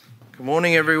Good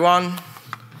morning, everyone.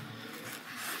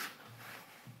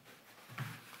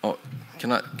 Oh,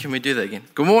 can we do that again?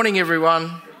 Good morning,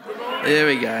 everyone. Good morning. There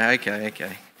we go.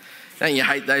 Okay. Don't you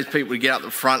hate those people who get up the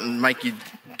front and make you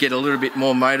get a little bit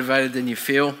more motivated than you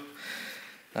feel?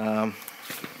 Too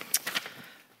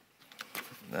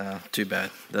bad.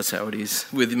 That's how it is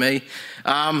with me.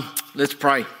 Let's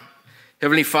pray.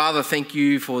 Heavenly Father, thank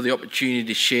you for the opportunity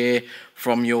to share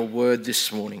from your word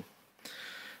this morning.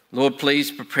 Lord,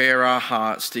 please prepare our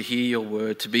hearts to hear your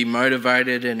word, to be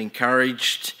motivated and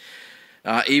encouraged,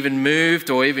 even moved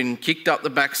or even kicked up the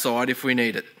backside if we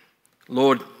need it.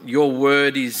 Lord, your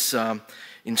word is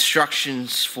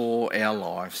instructions for our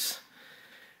lives.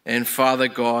 And Father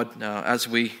God, as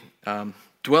we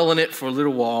dwell in it for a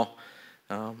little while,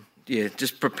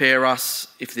 just prepare us.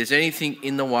 If there's anything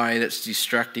in the way that's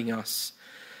distracting us,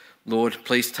 Lord,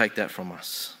 please take that from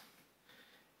us.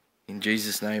 In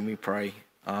Jesus' name we pray.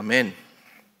 Amen.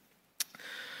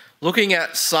 Looking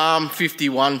at Psalm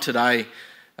 51 today,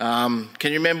 can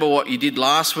you remember what you did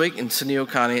last week? And Sunil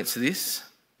can't answer this.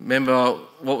 Remember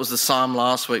what was the psalm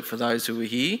last week for those who were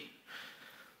here?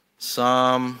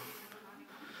 Psalm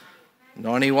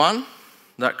 91. Is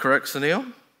that correct,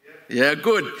 Sunil? Yeah,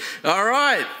 good. All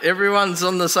right, everyone's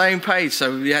on the same page.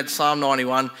 So we had Psalm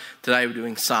 91. Today we're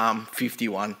doing Psalm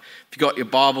 51. If you've got your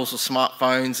Bibles or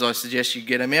smartphones, I suggest you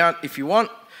get them out if you want.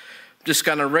 Just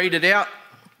going to read it out.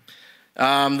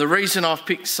 The reason I've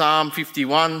picked Psalm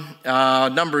 51, a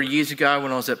number of years ago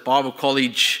when I was at Bible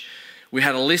college, we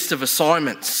had a list of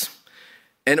assignments.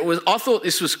 And I thought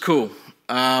this was cool.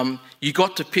 You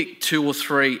got to pick 2 or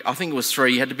 3. I think it was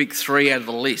 3. You had to pick 3 out of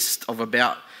the list of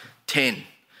about 10.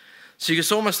 So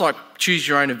it's almost like choose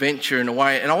your own adventure in a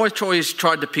way. And I always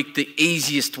tried to pick the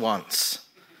easiest ones.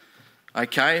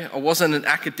 Okay? I wasn't an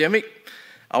academic.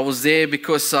 I was there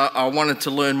because I wanted to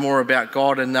learn more about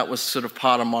God, and that was sort of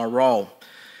part of my role.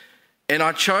 And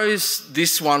I chose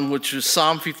this one, which was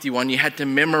Psalm 51. You had to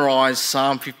memorise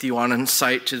Psalm 51 and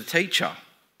say it to the teacher.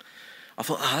 I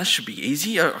thought, that should be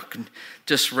easy. I can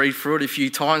just read through it a few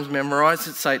times, memorise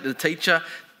it, say it to the teacher,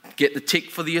 get the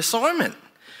tick for the assignment.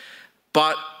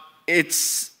 But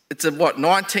it's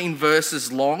 19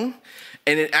 verses long.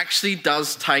 And it actually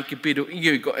does take a bit of,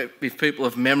 if people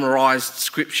have memorised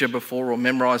scripture before or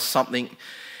memorised something,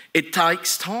 it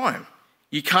takes time.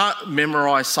 You can't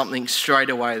memorise something straight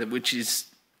away, which is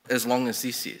as long as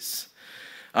this is.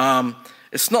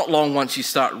 It's not long once you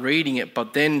start reading it,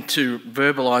 but then to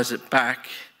verbalise it back,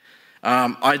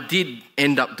 I did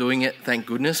end up doing it, thank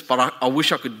goodness, but I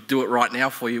wish I could do it right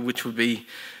now for you, which would be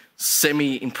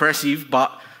semi-impressive,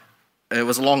 but it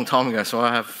was a long time ago, so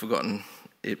I have forgotten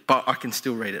it, but I can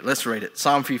still read it. Let's read it.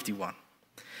 Psalm 51.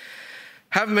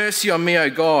 Have mercy on me, O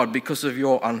God, because of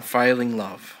your unfailing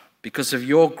love. Because of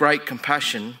your great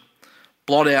compassion,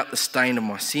 blot out the stain of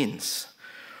my sins.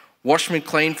 Wash me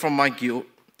clean from my guilt.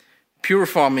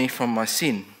 Purify me from my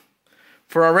sin.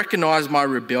 For I recognize my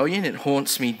rebellion. It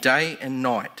haunts me day and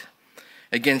night.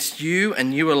 Against you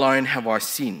and you alone have I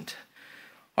sinned.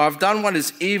 I have done what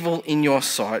is evil in your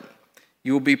sight.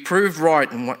 You will be proved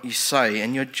right in what you say,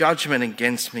 and your judgment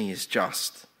against me is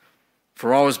just.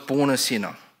 For I was born a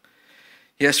sinner.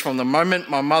 Yes, from the moment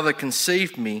my mother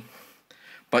conceived me,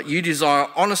 but you desire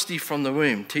honesty from the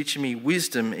womb, teaching me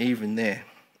wisdom even there.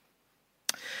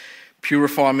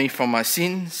 Purify me from my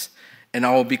sins, and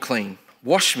I will be clean.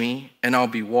 Wash me, and I'll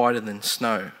be whiter than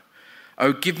snow.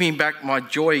 Oh, give me back my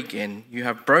joy again. You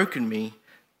have broken me,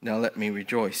 now let me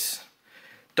rejoice.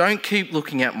 Don't keep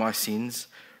looking at my sins.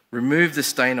 Remove the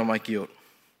stain of my guilt.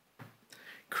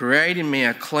 Create in me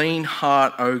a clean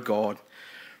heart, O God.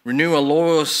 Renew a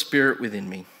loyal spirit within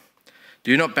me.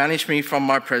 Do not banish me from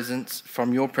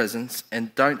your presence,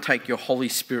 and don't take your Holy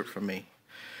Spirit from me.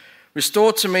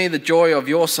 Restore to me the joy of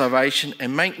your salvation,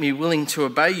 and make me willing to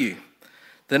obey you.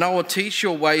 Then I will teach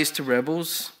your ways to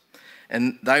rebels,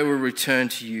 and they will return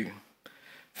to you.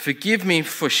 Forgive me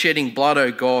for shedding blood,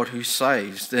 O God, who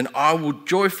saves. Then I will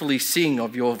joyfully sing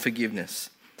of your forgiveness.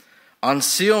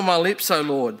 Unseal my lips, O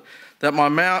Lord, that my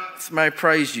mouth may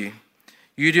praise you.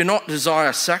 You do not desire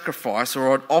a sacrifice,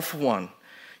 or I'd offer one.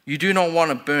 You do not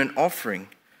want a burnt offering.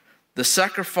 The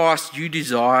sacrifice you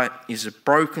desire is a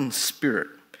broken spirit.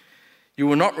 You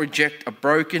will not reject a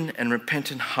broken and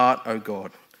repentant heart, O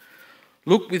God.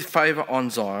 Look with favour on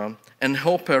Zion and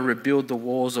help her rebuild the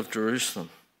walls of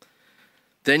Jerusalem.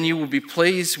 Then you will be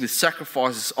pleased with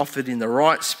sacrifices offered in the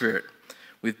right spirit,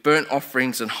 with burnt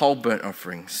offerings and whole burnt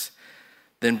offerings.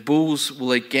 Then bulls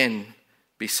will again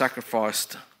be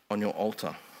sacrificed on your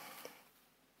altar.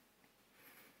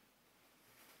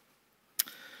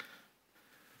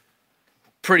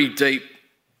 Pretty deep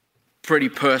pretty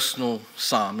personal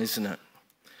psalm, isn't it?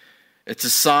 It's a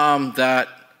psalm that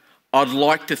I'd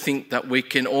like to think that we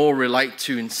can all relate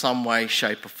to in some way,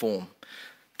 shape or form.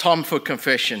 Time for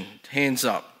confession. Hands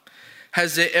up.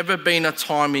 Has there ever been a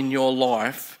time in your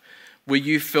life where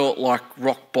you felt like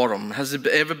rock bottom? Has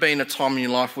there ever been a time in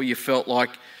your life where you felt like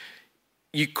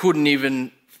you couldn't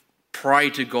even pray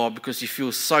to God because you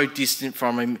feel so distant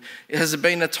from Him? Has there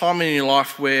been a time in your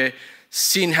life where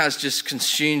sin has just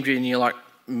consumed you and you're like,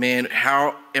 man,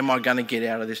 how am I going to get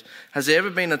out of this? Has there ever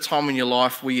been a time in your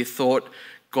life where you thought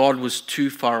God was too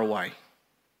far away?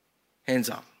 Hands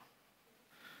up.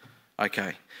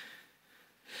 Okay.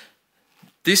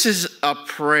 This is a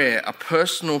prayer, a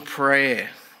personal prayer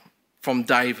from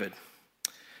David.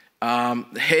 The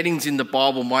headings in the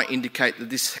Bible might indicate that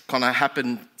this kind of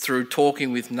happened through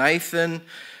talking with Nathan,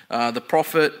 the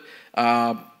prophet,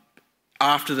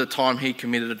 after the time he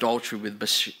committed adultery with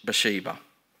Bathsheba.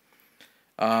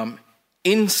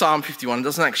 In Psalm 51, it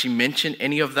doesn't actually mention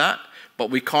any of that,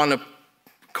 but we kind of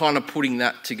putting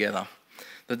that together.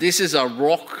 That this is a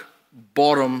rock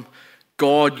bottom,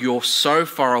 God, you're so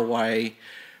far away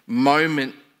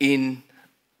moment in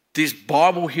this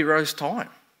Bible hero's time.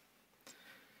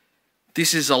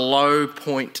 This is a low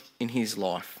point in his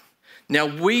life. Now,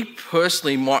 we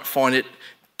personally might find it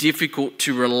difficult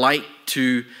to relate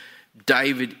to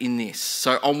David in this.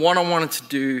 So what I wanted to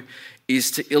do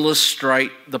is to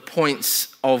illustrate the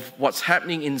points of what's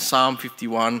happening in Psalm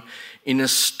 51 in a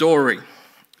story,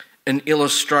 an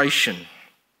illustration.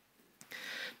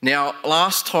 Now,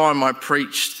 last time I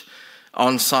preached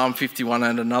on Psalm 51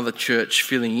 at another church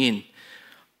filling in,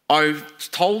 I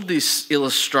told this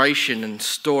illustration and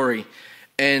story,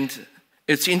 and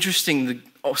it's interesting.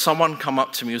 Someone come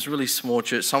up to me, it was a really small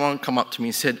church, someone come up to me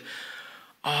and said,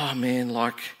 oh man,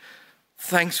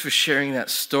 thanks for sharing that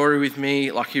story with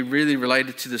me. He really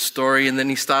related to the story, and then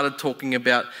he started talking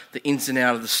about the ins and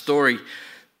outs of the story.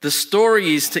 The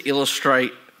story is to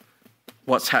illustrate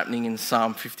what's happening in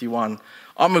Psalm 51.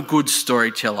 I'm a good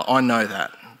storyteller, I know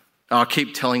that. I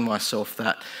keep telling myself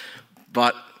that,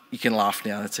 but you can laugh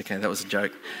now, that's okay, that was a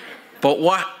joke. But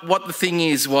what the thing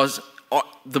is was,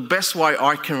 the best way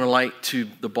I can relate to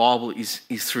the Bible is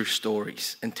through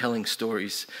stories and telling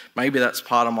stories. Maybe that's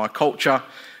part of my culture,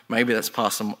 maybe that's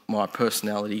part of my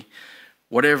personality.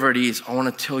 Whatever it is, I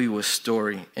want to tell you a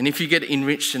story. And if you get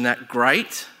enriched in that,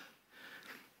 great.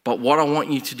 But what I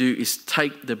want you to do is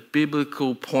take the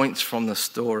biblical points from the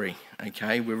story,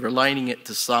 okay? We're relating it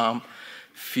to Psalm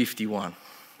 51.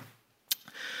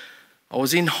 I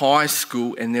was in high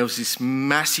school and there was this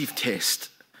massive test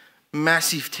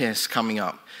coming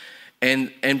up.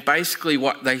 And basically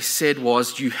what they said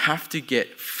was you have to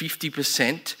get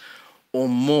 50% or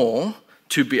more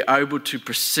to be able to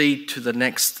proceed to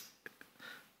next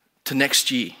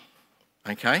year,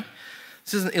 okay?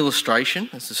 This is an illustration,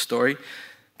 it's a story.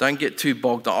 Don't get too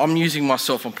bogged up. I'm using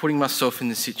myself, I'm putting myself in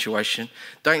this situation.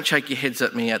 Don't shake your heads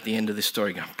at me at the end of this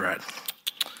story going, Brad.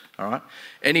 All right?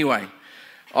 Anyway,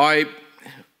 I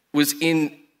was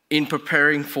in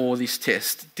preparing for this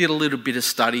test, did a little bit of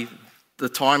study. The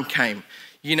time came.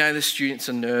 You know, the students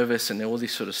are nervous and all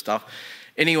this sort of stuff.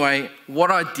 Anyway, what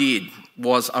I did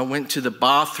was I went to the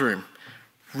bathroom,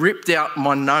 ripped out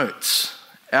my notes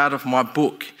out of my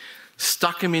book,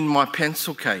 stuck them in my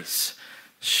pencil case,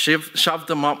 shoved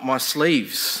them up my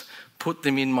sleeves, put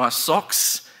them in my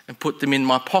socks and put them in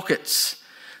my pockets.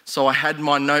 So I had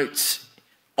my notes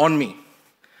on me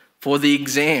for the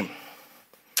exam.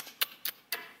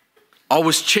 I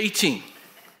was cheating,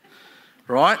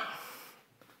 right?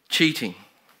 Cheating.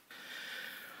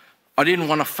 I didn't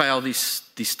want to fail this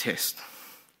test.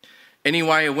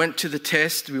 Anyway, I went to the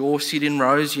test. We all sit in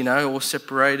rows, all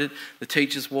separated. The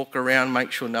teachers walk around,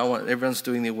 make sure everyone's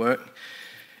doing their work.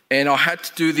 And I had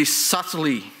to do this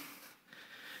subtly.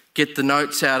 Get the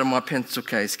notes out of my pencil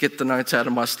case, get the notes out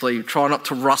of my sleeve, try not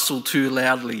to rustle too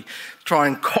loudly, try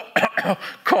and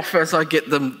cough as I get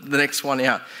the next one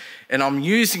out. And I'm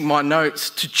using my notes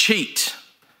to cheat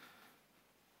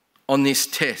on this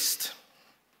test.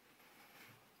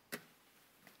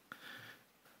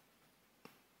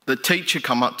 The teacher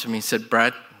come up to me and said,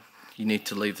 Brad, you need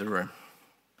to leave the room.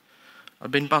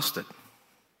 I've been busted.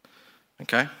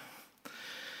 Okay?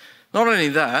 Not only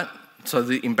that, so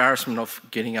the embarrassment of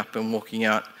getting up and walking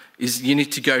out is you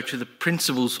need to go to the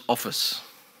principal's office.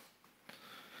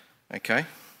 Okay?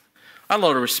 I had a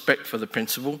lot of respect for the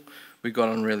principal. We got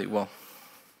on really well.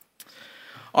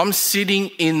 I'm sitting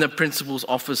in the principal's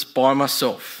office by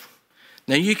myself.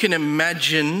 Now you can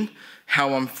imagine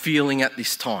how I'm feeling at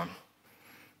this time.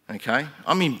 Okay?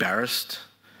 I'm embarrassed.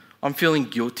 I'm feeling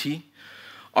guilty.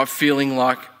 I'm feeling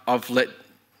like I've let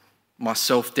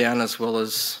myself down as well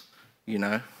as,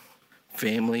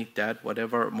 family, dad,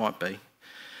 whatever it might be.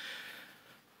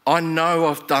 I know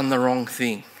I've done the wrong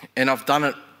thing, and I've done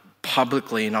it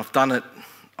publicly, and I've done it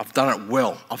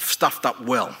well. I've stuffed up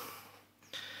well.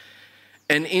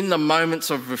 And in the moments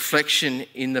of reflection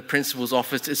in the principal's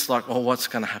office, it's like, oh, what's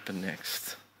going to happen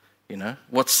next?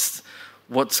 What's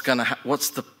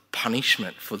the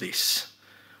punishment for this?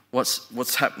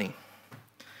 What's happening?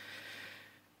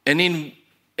 And in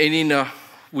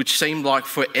which seemed like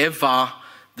forever,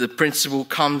 the principal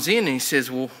comes in and he says,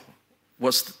 well,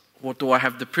 what do I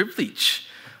have the privilege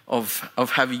of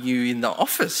having you in the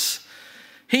office?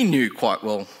 He knew quite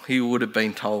well. He would have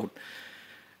been told.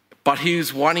 But he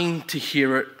was wanting to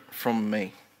hear it from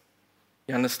me.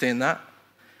 You understand that?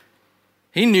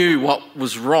 He knew what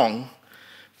was wrong,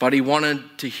 but he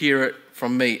wanted to hear it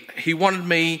from me. He wanted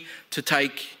me to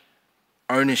take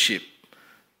ownership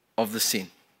of the sin.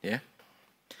 Yeah?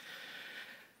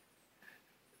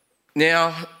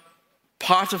 Now,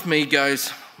 part of me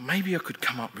goes, maybe I could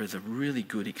come up with a really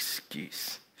good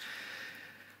excuse.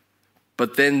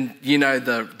 But then,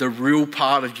 the real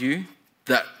part of you,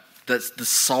 that's the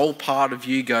soul part of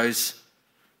you goes,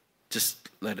 just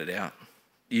let it out.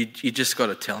 You just got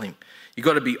to tell him. You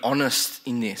got to be honest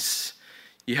in this.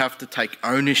 You have to take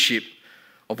ownership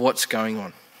of what's going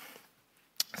on.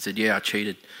 I said, yeah, I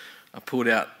cheated. I pulled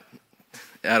out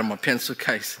of my pencil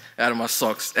case, out of my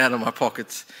socks, out of my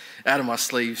pockets, out of my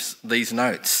sleeves, these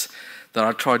notes that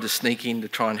I tried to sneak in to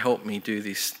try and help me do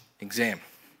this exam.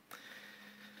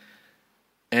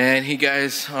 And he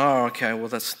goes, oh, okay, well,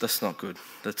 that's not good.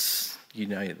 That's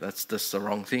the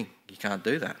wrong thing. You can't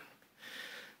do that.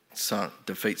 So it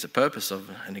defeats the purpose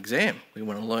of an exam. We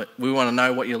want to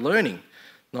know what you're learning,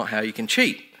 not how you can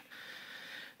cheat.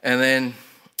 And then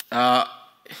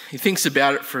he thinks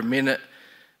about it for a minute,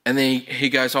 and then he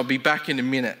goes, I'll be back in a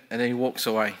minute, and then he walks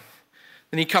away.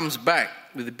 Then he comes back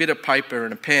with a bit of paper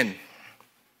and a pen,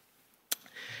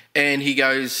 and he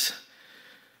goes,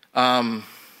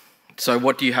 so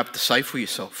what do you have to say for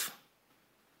yourself?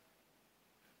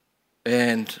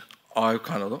 And I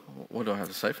kind of thought, what do I have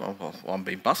to say for myself? Well, I'm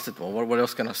being busted. Well, what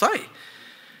else can I say?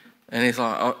 And he's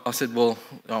like, I said, well,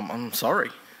 I'm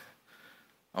sorry.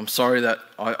 I'm sorry that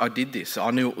I did this. I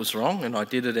knew it was wrong and I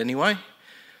did it anyway.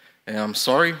 And I'm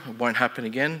sorry, it won't happen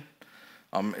again.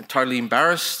 I'm totally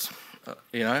embarrassed.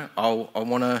 I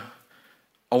want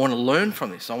to learn from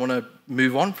this. I want to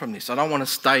move on from this. I don't want to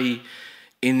stay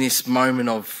in this moment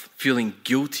of feeling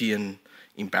guilty and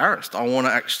embarrassed. I want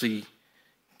to actually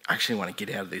want to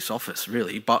get out of this office,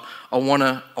 really, but I want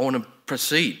to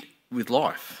proceed with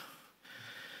life.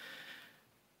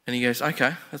 And he goes,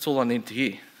 okay, that's all I need to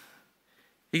hear.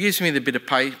 He gives me the bit of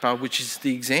paper, which is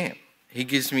the exam. He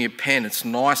gives me a pen. It's a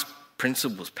nice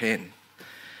principal's pen.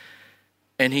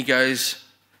 And he goes,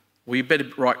 well, you better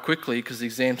write quickly because the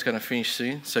exam's going to finish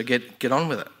soon, so get on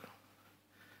with it.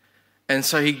 And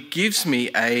so he gives me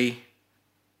a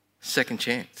second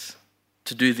chance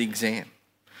to do the exam.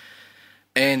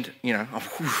 And, I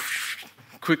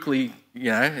quickly,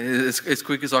 as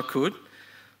quick as I could,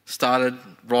 started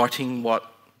writing what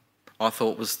I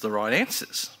thought was the right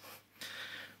answers.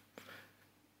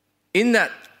 In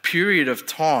that period of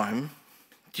time,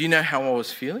 do you know how I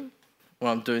was feeling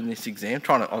when I'm doing this exam?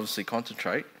 Trying to obviously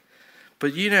concentrate.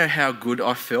 But you know how good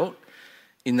I felt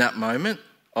in that moment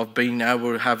of being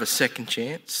able to have a second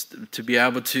chance, to be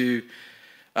able to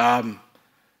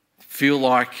feel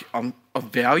like I'm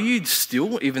valued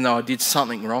still, even though I did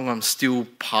something wrong, I'm still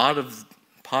part of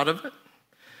it.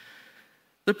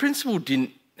 The principal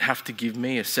didn't have to give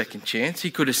me a second chance. He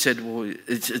could have said, well,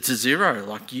 it's a zero,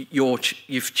 like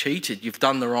you've cheated, you've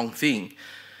done the wrong thing.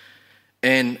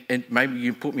 And maybe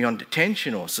you put me on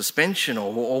detention or suspension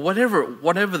or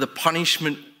whatever the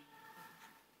punishment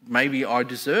maybe I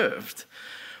deserved.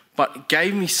 But it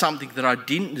gave me something that I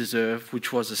didn't deserve,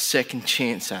 which was a second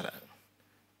chance at it.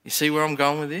 You see where I'm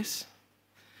going with this?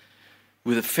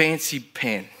 With a fancy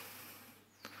pen.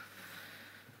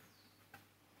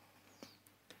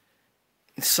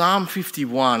 In Psalm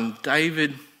 51,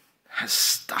 David has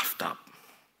stuffed up.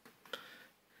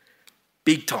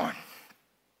 Big time.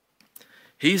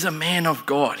 He's a man of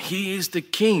God. He is the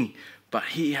king, but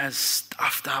he has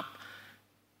stuffed up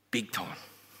big time.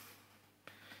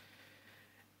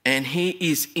 And he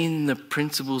is in the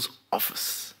principal's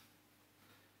office.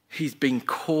 He's been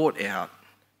caught out.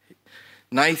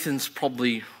 Nathan's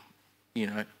probably,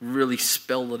 really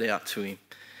spelled it out to him.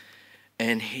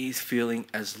 And he's feeling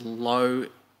as low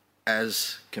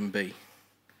as can be.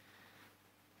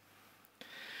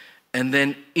 And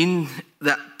then in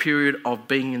that period of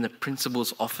being in the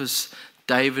principal's office,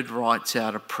 David writes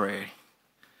out a prayer.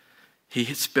 He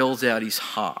spells out his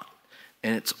heart,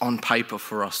 and it's on paper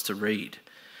for us to read.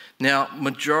 Now,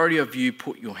 majority of you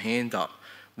put your hand up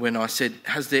when I said,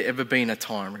 has there ever been a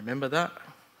time? Remember that?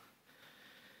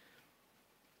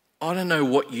 I don't know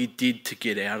what you did to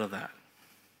get out of that,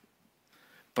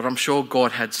 but I'm sure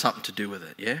God had something to do with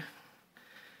it, yeah?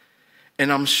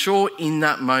 And I'm sure in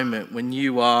that moment when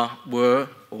you were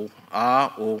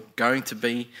or going to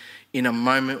be in a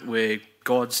moment where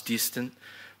God's distant,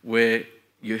 where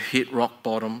you hit rock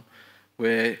bottom,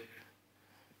 where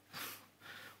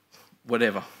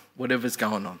whatever's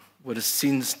going on, whether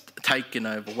sin's taken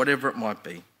over, whatever it might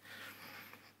be,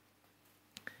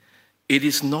 it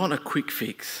is not a quick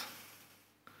fix.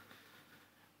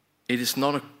 It is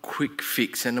not a quick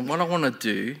fix. And what I want to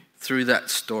do through that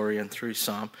story and through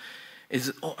Psalm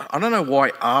is, I don't know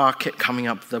why R kept coming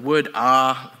up. The word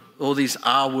R, all these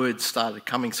R words started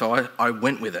coming, so I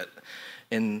went with it.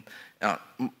 And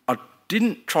I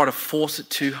didn't try to force it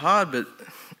too hard, but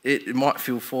it might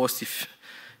feel forced if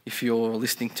you're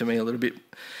listening to me a little bit.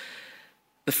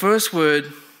 The first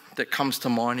word that comes to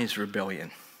mind is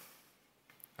rebellion.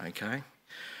 Okay?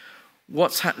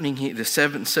 What's happening here? There's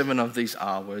seven of these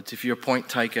R words. If you're a point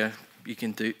taker, you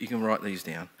can write these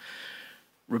down.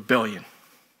 Rebellion.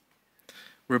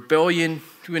 Rebellion,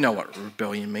 we know what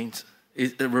rebellion means.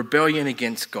 It's a rebellion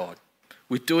against God.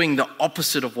 We're doing the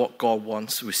opposite of what God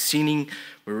wants. We're sinning,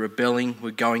 we're rebelling,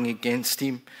 we're going against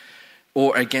him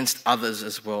or against others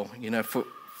as well. You know,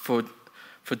 for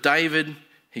David,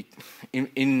 he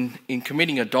in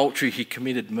committing adultery, he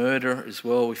committed murder as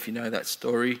well, if you know that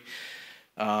story.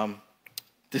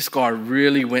 This guy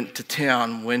really went to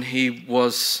town when he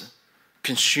was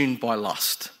consumed by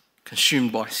lust,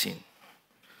 consumed by sin.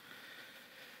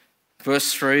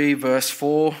 Verse 3, verse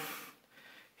 4,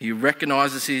 he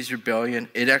recognises his rebellion.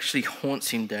 It actually haunts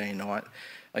him day and night.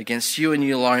 Against you and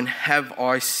you alone have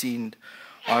I sinned.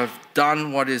 I've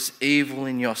done what is evil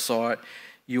in your sight.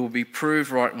 You will be proved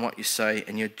right in what you say,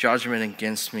 and your judgment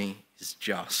against me is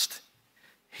just.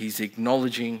 He's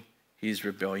acknowledging his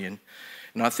rebellion.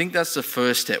 And I think that's the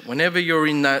first step. Whenever you're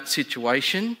in that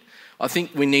situation, I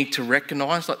think we need to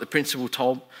recognise, like the principal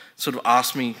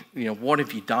asked me, what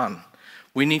have you done?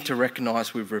 We need to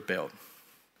recognise we've rebelled.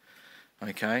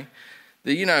 Okay?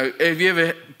 Have you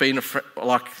ever been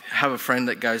have a friend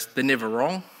that goes, they're never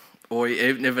wrong? Or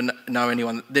you never know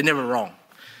anyone, they're never wrong.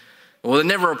 Or they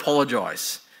never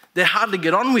apologise. They're hard to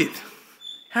get on with.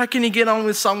 How can you get on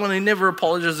with someone who never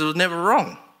apologises, who was never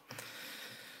wrong?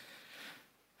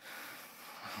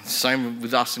 Same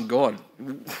with us and God.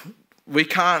 We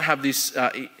can't have this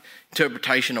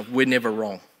interpretation of we're never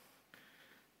wrong.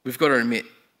 We've got to admit,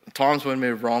 times when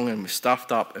we're wrong and we're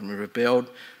stuffed up and we rebelled,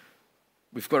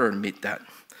 we've got to admit that.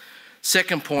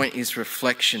 Second point is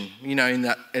reflection. In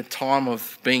that time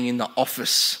of being in the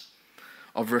office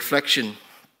of reflection,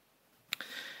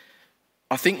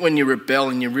 I think when you rebel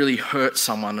and you really hurt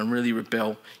someone and really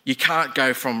rebel, you can't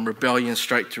go from rebellion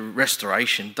straight to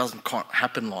restoration. It doesn't quite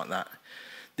happen like that.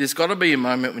 There's got to be a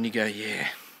moment when you go, yeah,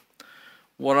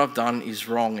 what I've done is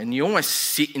wrong. And you almost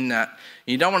sit in that.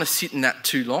 You don't want to sit in that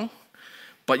too long,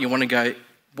 but you want to go,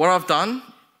 what I've done,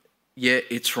 yeah,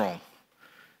 it's wrong.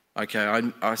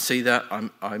 Okay, I see that,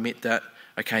 I admit that.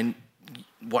 Okay,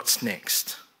 what's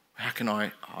next? How can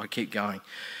I keep going?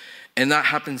 And that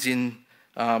happens in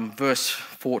verse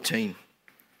 14.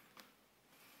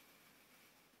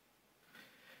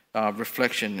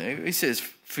 Reflection. He says,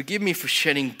 forgive me for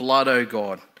shedding blood, O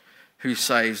God, who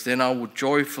saves. Then I will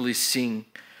joyfully sing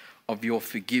of your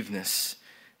forgiveness.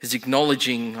 He's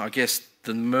acknowledging, I guess,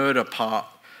 the murder part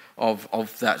of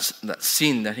that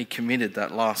sin that he committed,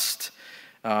 that lust.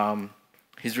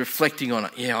 He's reflecting on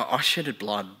it. Yeah, I shedded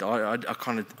blood.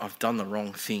 I've done the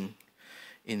wrong thing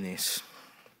in this.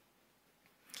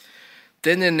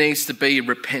 Then there needs to be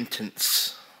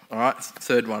repentance. All right,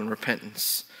 third one,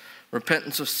 repentance.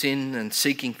 Repentance of sin and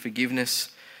seeking forgiveness.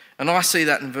 And I see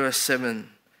that in verse 7. It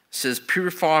says,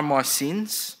 purify my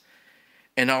sins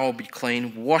and I will be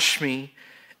clean. Wash me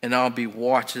and I'll be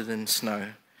whiter than snow.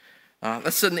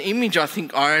 That's an image I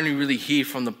think I only really hear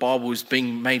from the Bible as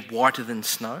being made whiter than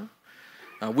snow.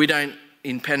 We don't,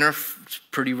 in Penrith, it's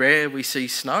pretty rare we see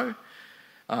snow.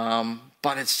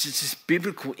 But it's just this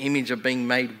biblical image of being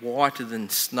made whiter than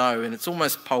snow, and it's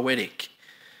almost poetic.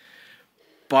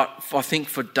 But I think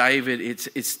for David,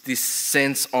 it's this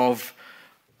sense of,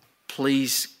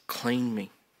 please clean me.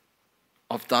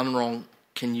 I've done wrong,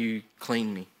 can you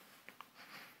clean me?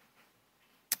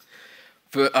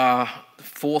 For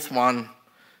fourth one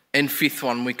and fifth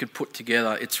one we could put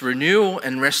together, it's renewal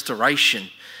and restoration.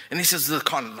 And this is the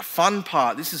kind of the fun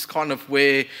part. This is kind of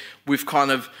where we've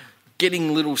kind of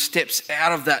getting little steps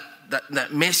out of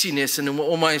that messiness, and we're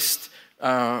almost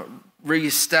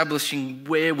re-establishing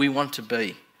where we want to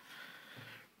be.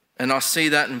 And I see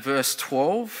that in verse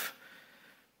 12,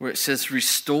 where it says,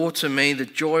 restore to me the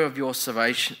joy of your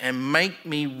salvation and make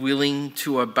me willing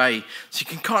to obey. So you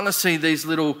can kind of see these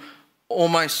little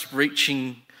almost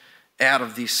reaching out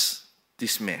of this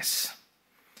mess.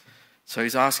 So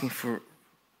he's asking for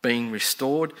being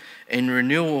restored. And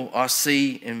renewal, I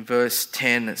see in verse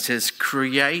 10, it says,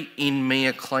 create in me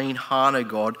a clean heart, O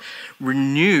God.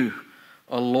 Renew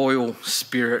a loyal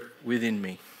spirit within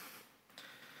me.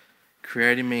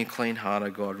 Create in me a clean heart, O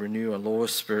God. Renew a loyal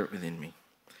spirit within me.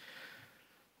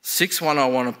 Sixth one I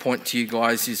want to point to you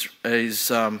guys is this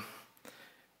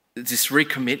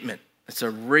recommitment. It's a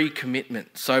recommitment.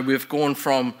 So we've gone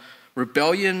from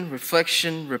rebellion,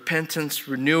 reflection, repentance,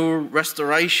 renewal,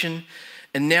 restoration,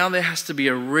 and now there has to be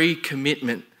a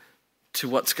recommitment to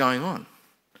what's going on.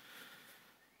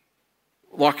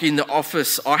 Like in the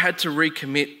office, I had to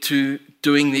recommit to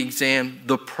doing the exam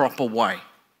the proper way.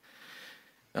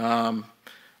 I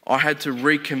had to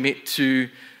recommit to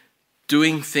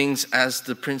doing things as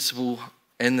the principal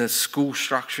and the school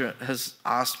structure has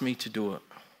asked me to do it.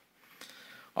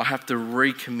 I have to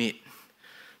recommit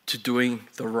to doing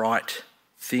the right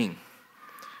thing.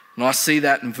 And I see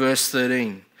that in verse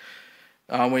 13,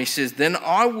 when he says, then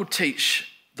I will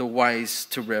teach the ways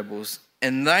to rebels,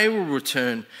 and they will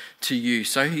return to you.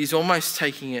 So he's almost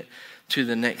taking it to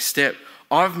the next step.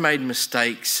 I've made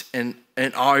mistakes, and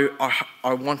I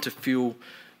want to feel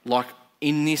like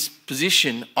in this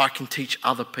position I can teach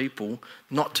other people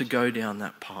not to go down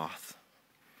that path.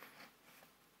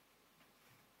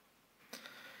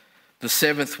 The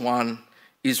seventh one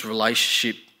is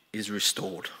relationship is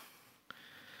restored.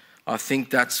 I think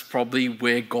that's probably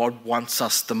where God wants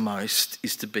us the most,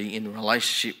 is to be in a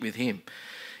relationship with him.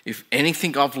 If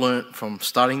anything I've learnt from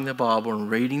studying the Bible and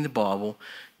reading the Bible,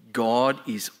 God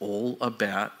is all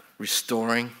about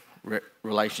restoring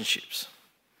relationships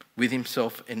with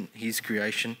himself and his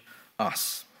creation,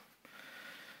 us.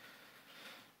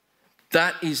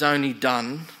 That is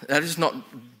not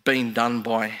being done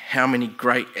by how many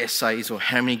great essays or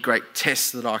how many great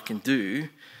tests that I can do.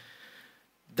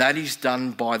 That is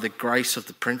done by the grace of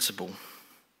the principal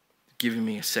giving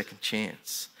me a second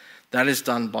chance. That is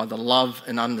done by the love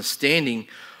and understanding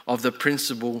of the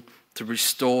principal to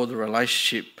restore the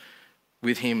relationship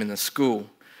with him in the school.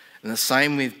 And the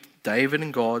same with David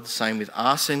and God, the same with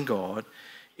us and God,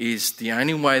 is the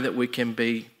only way that we can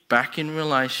be back in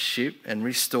relationship and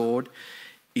restored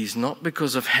is not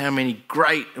because of how many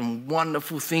great and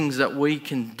wonderful things that we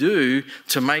can do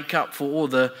to make up for all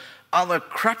the other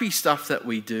crappy stuff that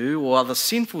we do or other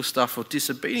sinful stuff or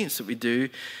disobedience that we do.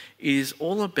 It is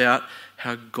all about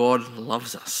how God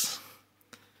loves us.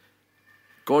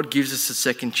 God gives us a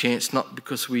second chance not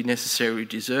because we necessarily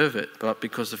deserve it, but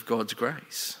because of God's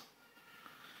grace.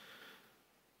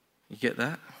 You get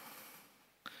that?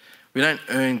 We don't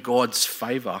earn God's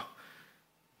favour.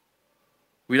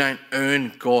 We don't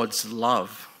earn God's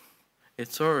love.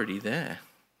 It's already there.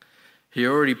 He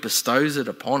already bestows it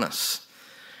upon us.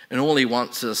 And all he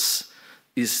wants us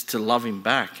is to love him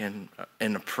back and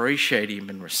appreciate him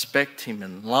and respect him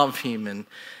and love him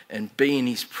and be in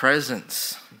his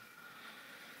presence.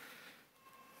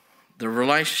 The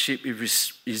relationship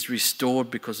is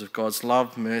restored because of God's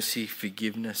love, mercy,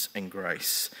 forgiveness and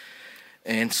grace.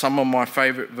 And some of my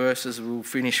favourite verses we'll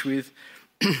finish with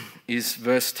is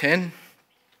verse 10.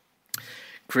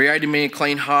 Create in me a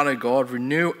clean heart, O God,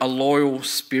 renew a loyal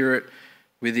spirit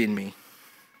within me.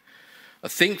 I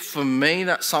think for me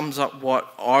that sums up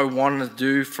what I want to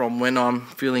do from when I'm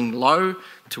feeling low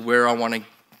to where I want to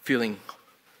feeling,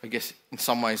 I guess in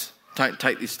some ways, don't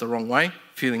take this the wrong way,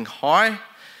 feeling high,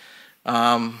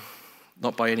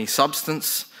 not by any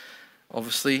substance,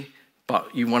 obviously,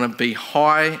 but you want to be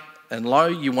high and low,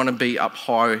 you want to be up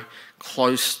high,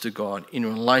 close to God, in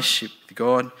relationship with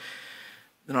God.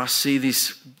 Then I see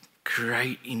this,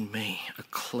 create in me a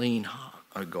clean heart,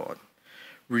 O God.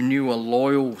 Renew a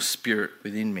loyal spirit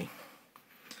within me.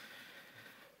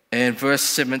 And verse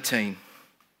 17.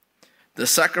 The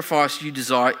sacrifice you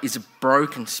desire is a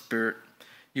broken spirit.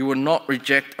 You will not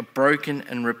reject a broken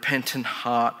and repentant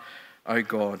heart, O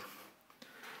God.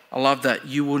 I love that.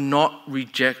 You will not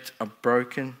reject a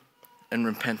broken and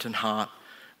repentant heart,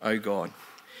 O God.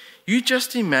 You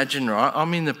just imagine, right?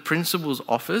 I'm in the principal's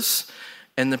office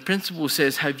and the principal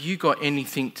says, have you got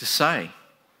anything to say?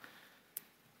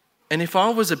 And if I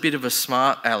was a bit of a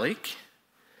smart aleck,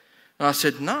 and I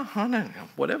said, no, I don't,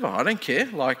 whatever, I don't care.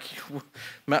 Like,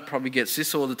 Matt probably gets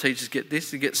this, all the teachers get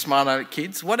this, they get smart aleck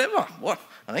kids, whatever, what?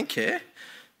 I don't care.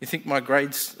 You think my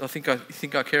grades, you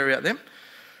think I care about them?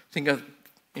 Think I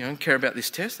don't care about this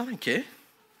test? I don't care.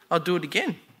 I'll do it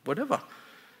again, whatever.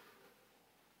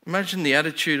 Imagine the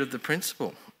attitude of the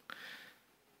principal.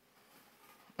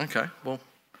 Okay, well,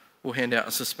 we'll hand out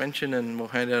a suspension and we'll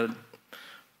hand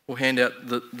out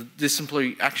the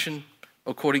disciplinary action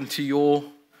according to your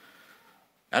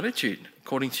attitude,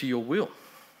 according to your will.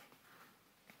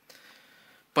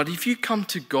 But if you come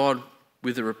to God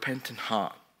with a repentant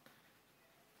heart,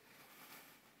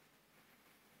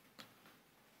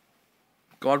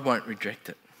 God won't reject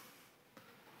it.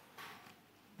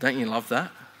 Don't you love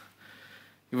that?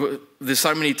 There's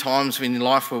so many times in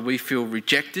life where we feel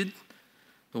rejected,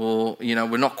 or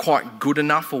we're not quite good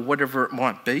enough, or whatever it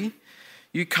might be.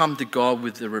 You come to God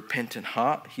with a repentant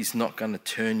heart, He's not going to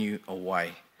turn you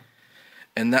away.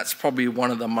 And that's probably one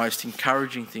of the most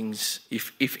encouraging things,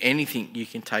 if anything, you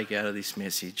can take out of this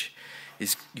message,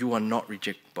 is you are not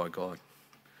rejected by God.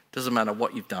 Doesn't matter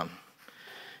what you've done.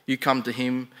 You come to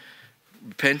Him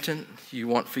repentant, you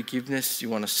want forgiveness, you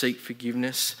want to seek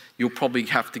forgiveness. You'll probably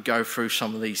have to go through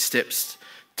some of these steps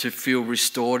to feel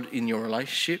restored in your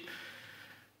relationship.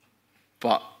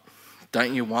 But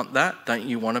don't you want that? Don't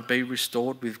you want to be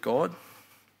restored with God?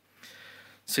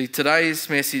 See, today's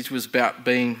message was about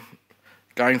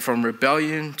going from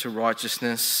rebellion to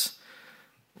righteousness,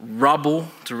 rubble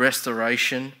to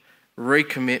restoration,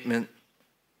 recommitment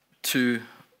to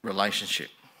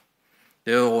relationship.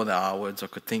 They're all the R words I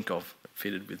could think of that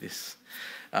fitted with this.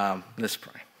 Let's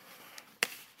pray.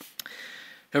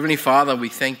 Heavenly Father, we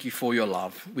thank you for your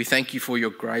love. We thank you for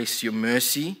your grace, your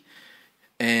mercy,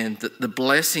 and the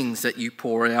blessings that you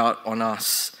pour out on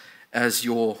us as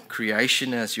your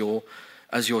creation, as your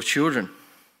children.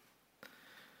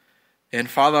 And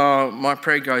Father, my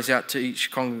prayer goes out to each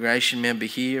congregation member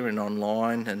here and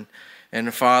online.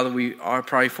 And Father, I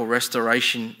pray for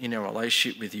restoration in our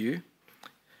relationship with you.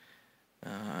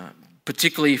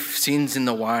 Particularly if sin's in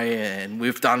the way and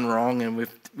we've done wrong and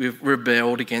we've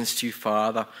rebelled against you,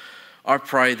 Father. I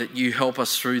pray that you help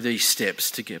us through these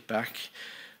steps to get back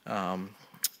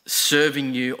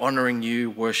serving you, honouring you,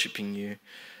 worshipping you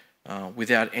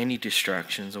without any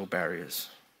distractions or barriers.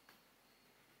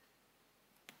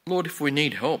 Lord, if we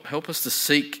need help us to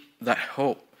seek that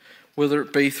help, whether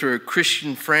it be through a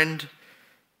Christian friend,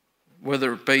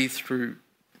 whether it be through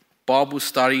Bible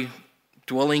study,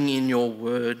 dwelling in your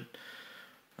word,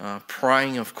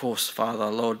 praying, of course, Father.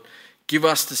 Lord, give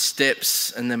us the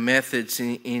steps and the methods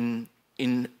in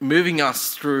moving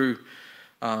us through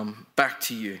back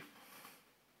to you.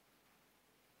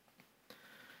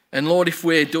 And Lord, if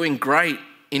we're doing great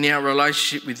in our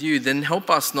relationship with you, then help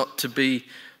us not to be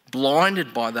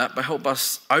blinded by that, but help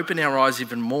us open our eyes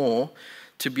even more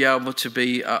to be able to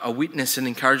be a witness and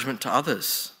encouragement to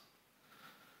others.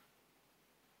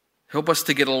 Help us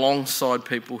to get alongside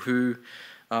people who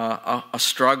are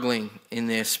struggling in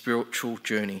their spiritual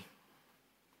journey.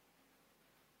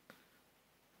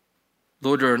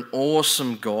 Lord, you're an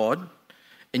awesome God,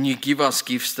 and you give us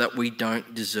gifts that we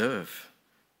don't deserve.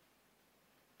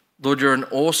 Lord, you're an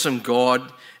awesome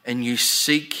God, and you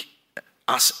seek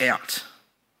us out,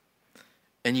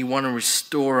 and you want to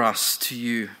restore us to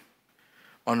you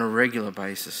on a regular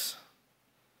basis.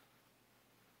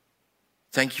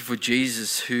 Thank you for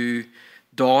Jesus, who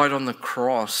died on the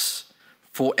cross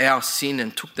for our sin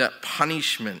and took that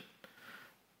punishment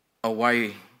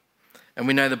away. And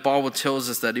we know the Bible tells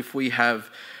us that if we have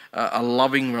a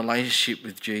loving relationship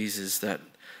with Jesus, that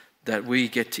we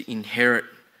get to inherit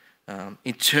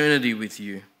eternity with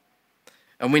you.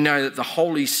 And we know that the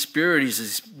Holy Spirit is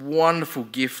this wonderful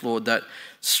gift, Lord, that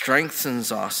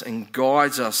strengthens us and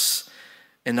guides us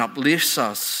and uplifts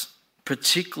us,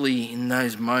 particularly in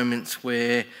those moments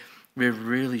where we're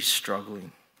really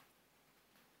struggling.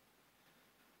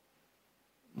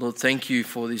 Lord, thank you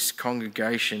for this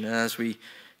congregation. And as we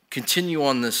continue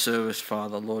on this service,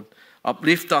 Father, Lord,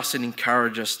 uplift us and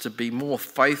encourage us to be more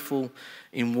faithful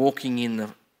in walking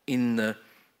in the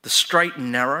straight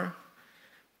and narrow.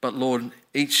 But Lord,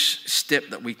 each step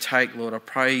that we take, Lord, I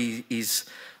pray is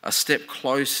a step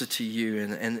closer to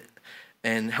you,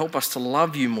 and help us to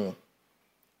love you more.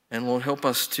 And Lord, help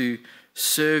us to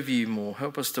serve you more.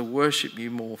 Help us to worship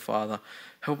you more, Father.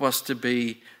 Help us to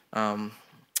be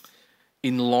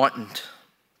enlightened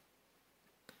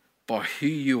by who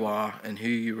you are and who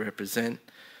you represent.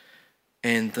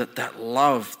 And that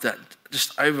love that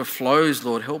just overflows,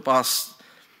 Lord, help us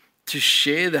to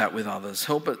share that with others.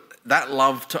 Help that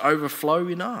love to overflow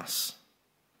in us.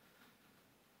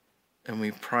 And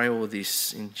we pray all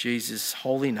this in Jesus'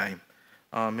 holy name.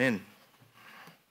 Amen.